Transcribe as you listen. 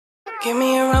Give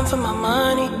me a run for my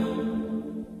money.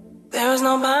 There is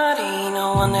nobody,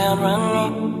 no one that run me.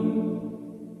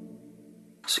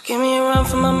 So give me a run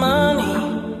for my money.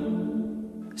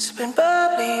 Sipping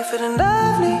bubbly, feeling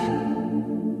lovely,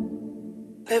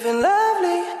 living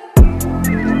lovely.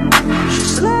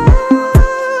 She's lovely.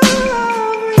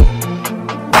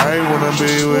 I wanna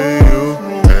be with you.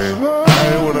 Hey. I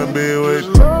wanna be with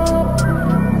you.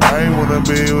 I wanna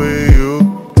be with you.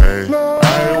 Hey.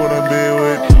 I wanna be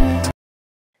with you.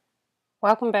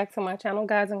 Welcome back to my channel,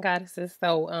 guys and goddesses.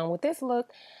 So with this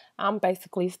look, I'm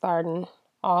basically starting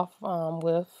off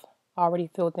with already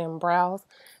filled in brows.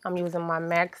 I'm using my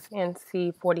MAC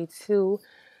NC42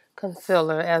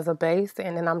 concealer as a base,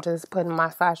 and then I'm just putting my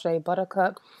Sacha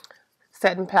Buttercup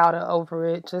setting powder over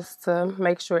it just to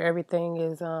make sure everything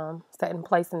is set in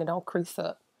place and it don't crease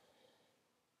up.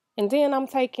 And then I'm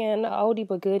taking oldie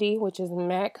but goodie, which is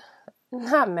what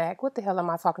the hell am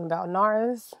I talking about?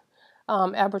 NARS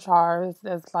Albatross.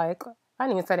 That's like, I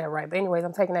didn't even say that right, but anyways,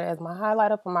 I'm taking that as my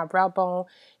highlighter for my brow bone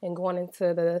and going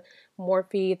into the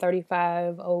Morphe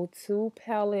 3502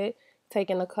 palette,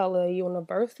 taking the color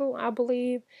Universal, I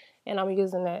believe, and I'm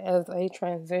using that as a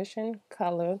transition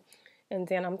color. And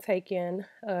then I'm taking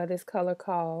this color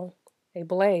called a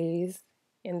Blaze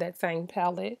in that same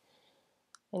palette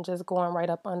and just going right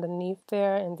up underneath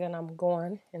there, and then I'm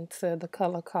going into the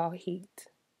color called Heat.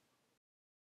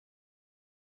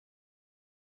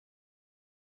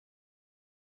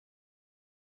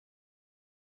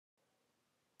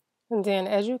 And then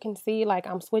as you can see, like,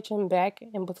 I'm switching back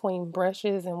in between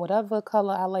brushes, and whatever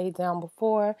color I laid down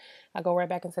before, I go right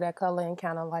back into that color and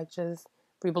kind of like just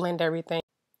reblend everything.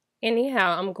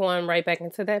 Anyhow, I'm going right back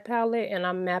into that palette and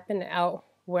I'm mapping out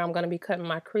where I'm going to be cutting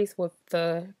my crease with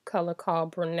the color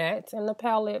called Brunette in the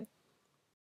palette.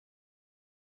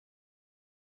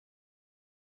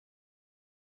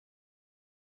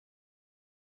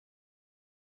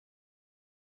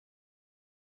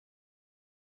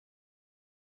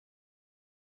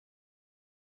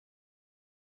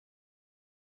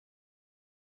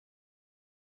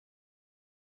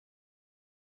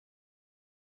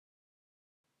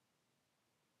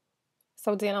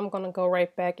 So then I'm going to go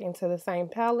right back into the same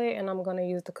palette and I'm going to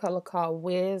use the color called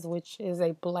Wiz, which is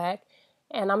a black.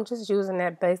 And I'm just using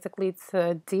that basically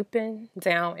to deepen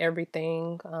down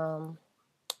everything.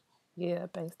 Yeah,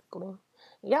 basically.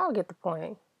 Y'all get the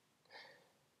point.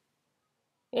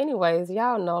 Anyways,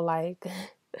 y'all know, like,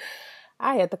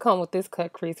 I had to come with this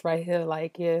cut crease right here.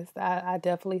 Like, yes, I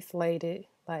definitely slayed it.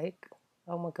 Like,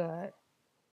 oh my God.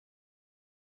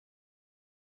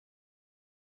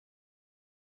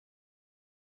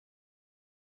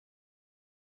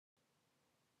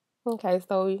 Okay,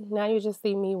 so now you just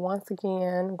see me once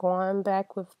again going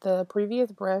back with the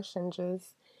previous brush and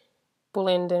just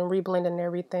blending, reblending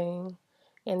everything.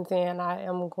 And then I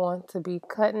am going to be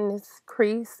cutting this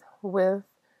crease with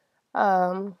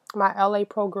my LA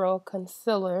Pro Girl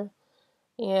concealer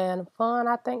and Fun,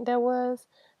 I think that was.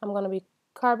 I'm going to be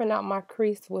carving out my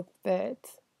crease with that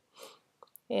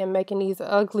and making these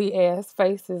ugly ass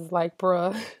faces. Like,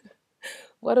 bruh,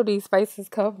 where do these faces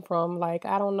come from? Like,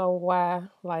 I don't know why,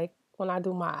 like, when I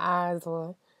do my eyes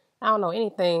or I don't know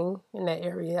anything in that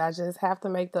area, I just have to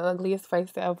make the ugliest face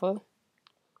ever.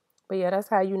 But yeah, that's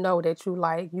how you know that you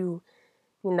like, you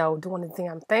know, doing the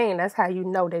damn thing. That's how you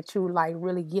know that you like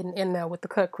really getting in there with the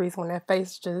cut crease, when that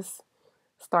face just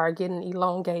start getting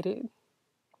elongated.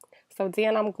 So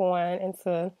then I'm going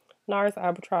into NARS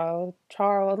Albatross,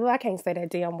 I can't say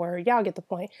that damn word. Y'all get the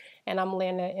point. And I'm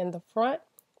laying that in the front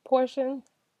portion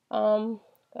of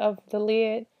the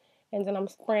lid. And then I'm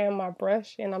spraying my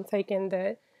brush and I'm taking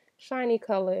that shiny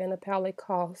color in a palette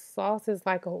called Sauce. It's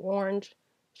like an orange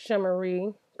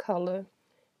shimmery color.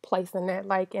 Placing that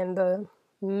like in the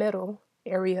middle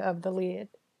area of the lid.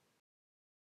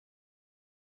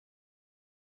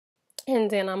 And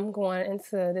then I'm going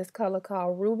into this color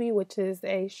called Ruby, which is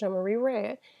a shimmery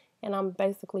red. And I'm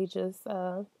basically just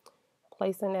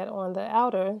placing that on the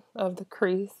outer of the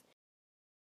crease.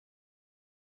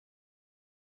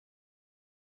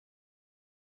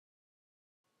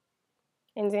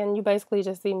 And then you basically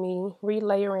just see me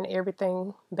relayering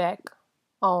everything back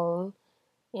on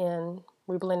and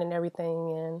reblending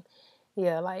everything. And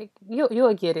yeah, like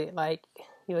you'll get it. Like,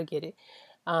 you'll get it.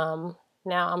 Now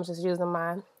I'm just using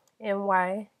my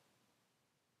NYC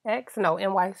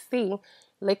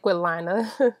Liquid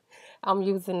Liner. I'm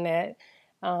using that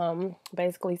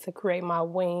basically to create my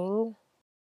wing.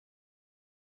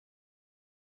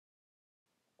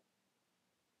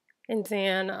 And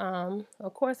then,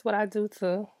 of course, what I do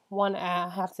to one eye, I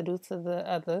have to do to the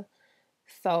other.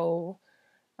 So,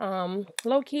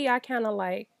 low-key, I kind of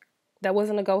like That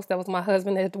wasn't a ghost. That was my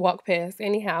husband that walked past.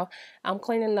 Anyhow, I'm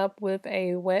cleaning up with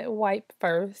a wet wipe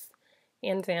first.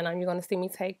 And then you're going to see me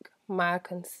take my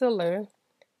concealer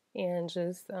and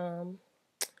just,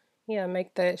 yeah,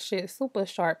 make that shit super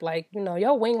sharp. Like, you know,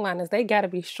 your wing liners, they got to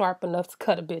be sharp enough to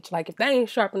cut a bitch. Like, if they ain't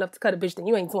sharp enough to cut a bitch, then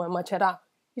you ain't doing much at all.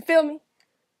 You feel me?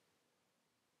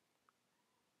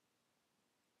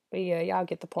 But yeah, y'all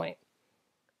get the point.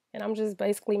 And I'm just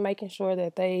basically making sure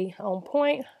that they on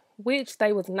point, which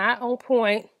they was not on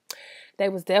point. They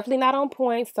was definitely not on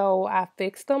point, so I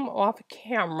fixed them off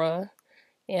camera.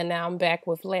 And now I'm back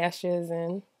with lashes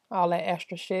and all that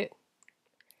extra shit.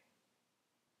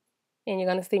 And you're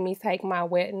going to see me take my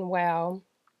Wet n Wild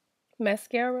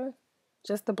mascara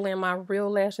just to blend my real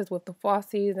lashes with the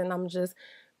Vossies. And I'm just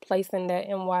placing that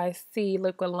NYC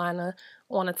Liquid Liner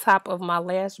on the top of my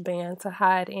lash band to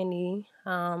hide any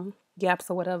gaps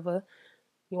or whatever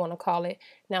you want to call it.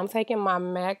 Now I'm taking my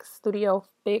MAC Studio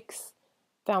Fix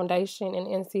foundation in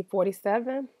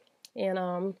NC47. And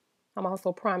I'm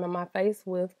also priming my face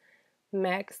with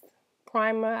MAC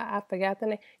primer. I forgot the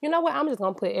name. You know what? I'm just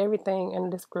going to put everything in the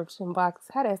description box.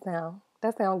 How that sound?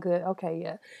 That sound good? Okay,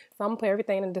 yeah. So I'm going to put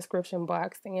everything in the description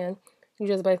box. And you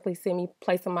just basically see me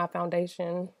placing my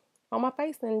foundation on my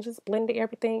face and just blending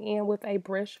everything in with a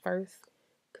brush first.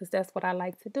 Because that's what I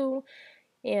like to do.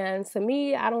 And to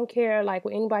me, I don't care like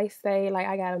what anybody say. Like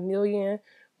I got a million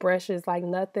brushes, like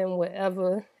nothing would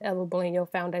ever blend your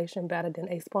foundation better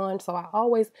than a sponge. So I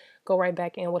always go right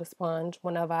back in with a sponge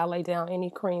whenever I lay down any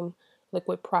cream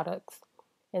liquid products.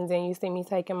 And then you see me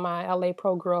taking my LA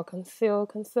Pro Girl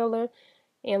concealer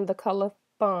in the color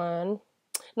Fun.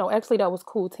 No, actually that was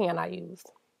Cool Tan I used.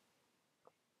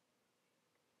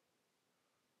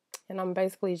 And I'm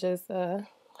basically just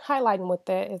highlighting with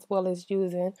that, as well as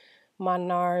using my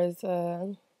NARS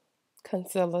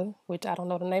concealer, which I don't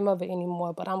know the name of it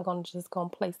anymore, but I'm just gonna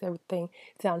place everything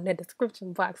down in the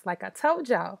description box like I told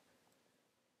y'all.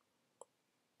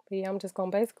 But yeah, I'm just gonna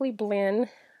basically blend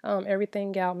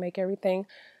everything out, make everything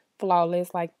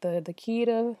flawless. Like the key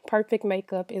to perfect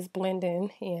makeup is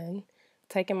blending and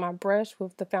taking my brush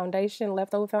with the foundation,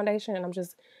 leftover foundation, and I'm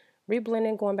just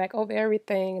reblending, going back over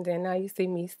everything. And then now you see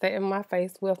me setting my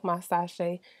face with my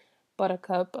Sacha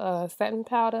Buttercup setting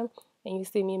powder, and you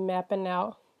see me mapping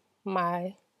out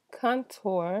my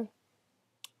contour,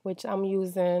 which I'm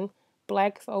using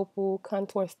Black's Opal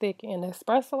contour stick in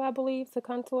espresso, I believe, to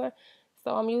contour.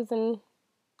 So I'm using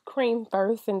cream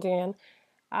first, and then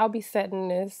I'll be setting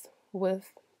this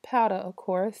with powder, of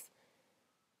course,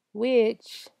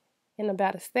 which in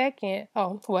about a second,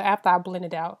 oh, well, after I blend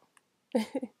it out.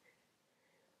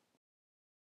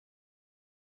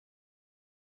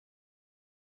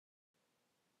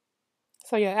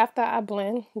 So yeah, after I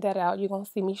blend that out, you're going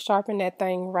to see me sharpen that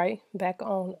thing right back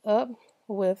on up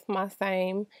with my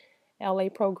same LA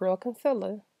Pro Girl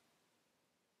concealer.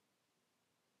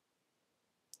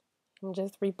 I'm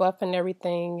just rebuffing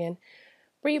everything and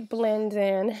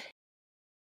reblending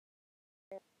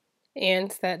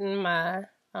and setting my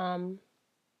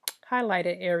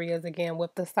highlighted areas again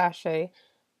with the Sacha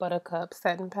Buttercup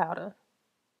setting powder.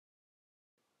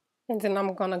 And then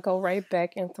I'm going to go right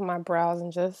back into my brows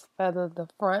and just feather the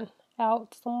front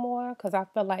out some more, because I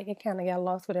feel like it kind of got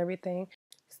lost with everything.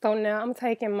 So now I'm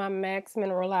taking my MAC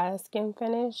Mineralize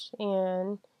Skinfinish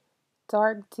in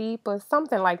dark deep or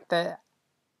something like that.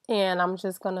 And I'm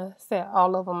just going to set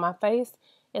all over my face,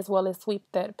 as well as sweep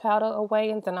that powder away.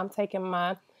 And then I'm taking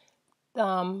my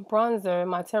bronzer,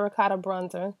 my terracotta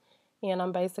bronzer, and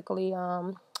I'm basically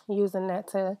using that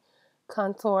to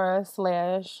contour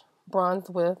slash bronze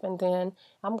with. And then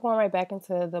I'm going right back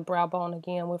into the brow bone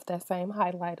again with that same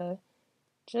highlighter,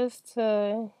 just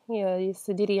to, you know, just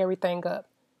to diddy everything up.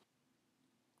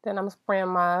 Then I'm spraying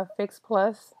my Fix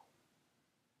Plus.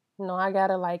 You know, I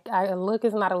gotta a look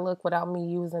is not a look without me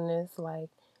using this. Like,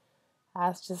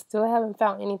 I just still haven't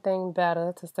found anything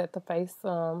better to set the face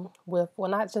with. Well,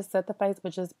 not just set the face,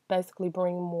 but just basically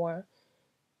bring more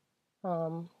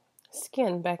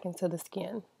skin back into the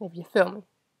skin, if you feel me.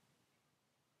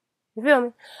 You feel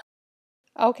me?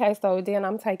 Okay, so then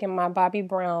I'm taking my Bobbi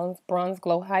Brown's Bronze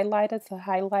Glow Highlighter to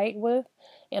highlight with,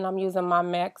 and I'm using my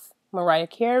MAC Mariah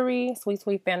Carey Sweet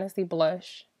Sweet Fantasy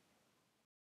Blush.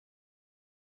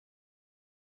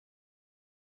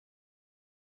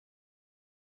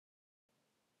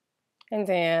 And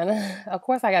then, of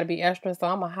course, I got to be extra, so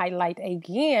I'm going to highlight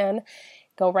again,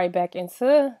 go right back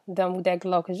into them with that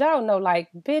glow, because y'all know, like,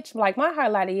 bitch, like, my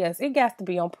highlighter, yes, it got to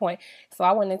be on point. So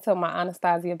I went into my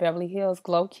Anastasia Beverly Hills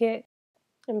Glow Kit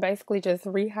and basically just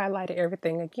re-highlighted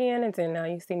everything again. And then now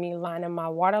you see me lining my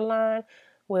waterline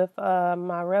with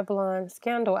my Revlon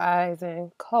Scandaleyes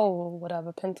and Kohl,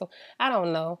 whatever, pencil. I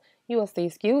don't know. You will see,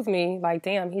 excuse me, like,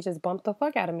 damn, he just bumped the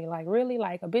fuck out of me. Like, really?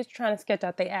 Like, a bitch trying to sketch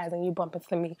out their eyes and you bump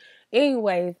into me.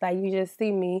 Anyways, like, you just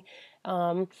see me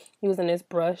using this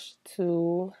brush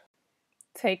to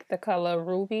take the color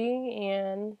Ruby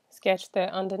and sketch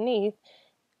that underneath.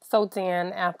 So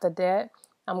then, after that,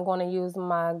 I'm going to use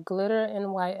my Glitter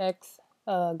NYX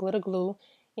glitter glue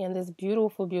and this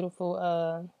beautiful,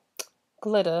 beautiful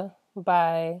glitter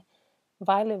by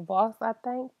Voss, I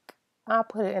think. I'll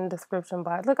put it in the description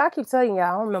box. Look, I keep telling y'all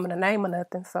I don't remember the name or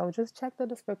nothing, so just check the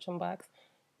description box.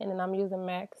 And then I'm using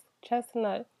MAC's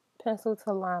Chestnut pencil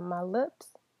to line my lips.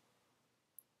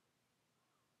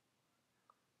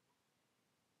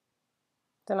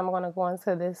 Then I'm going to go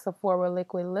into this Sephora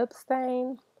Liquid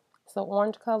Lipstain. It's an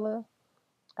orange color.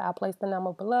 I'll place the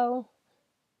number below.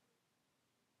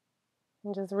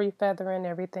 And just refeathering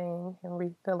everything and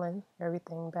refilling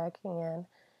everything back in.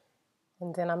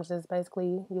 And then I'm just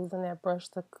basically using that brush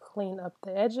to clean up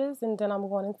the edges. And then I'm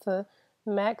going into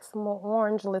MAC's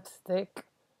Morange Lipstick.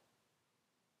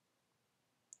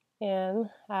 And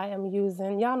I am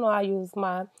using, y'all know I use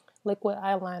my liquid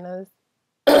eyeliners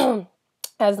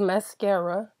as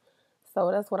mascara.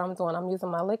 So that's what I'm doing. I'm using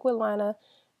my liquid liner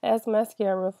as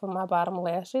mascara for my bottom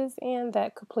lashes. And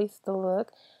that completes the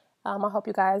look. I hope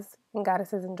you guys and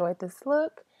goddesses enjoyed this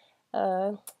look.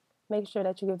 Make sure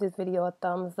that you give this video a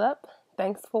thumbs up.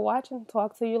 Thanks for watching.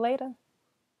 Talk to you later.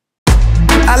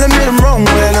 I'll admit I'm wrong,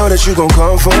 but I know that you gon'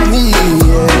 come for me,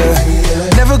 yeah.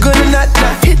 Never gonna not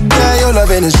hit that, your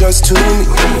loving is just to me.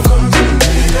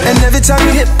 And every time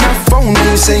you hit my phone,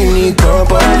 you say you need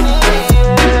company.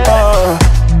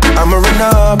 I'm a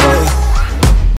runner, boy.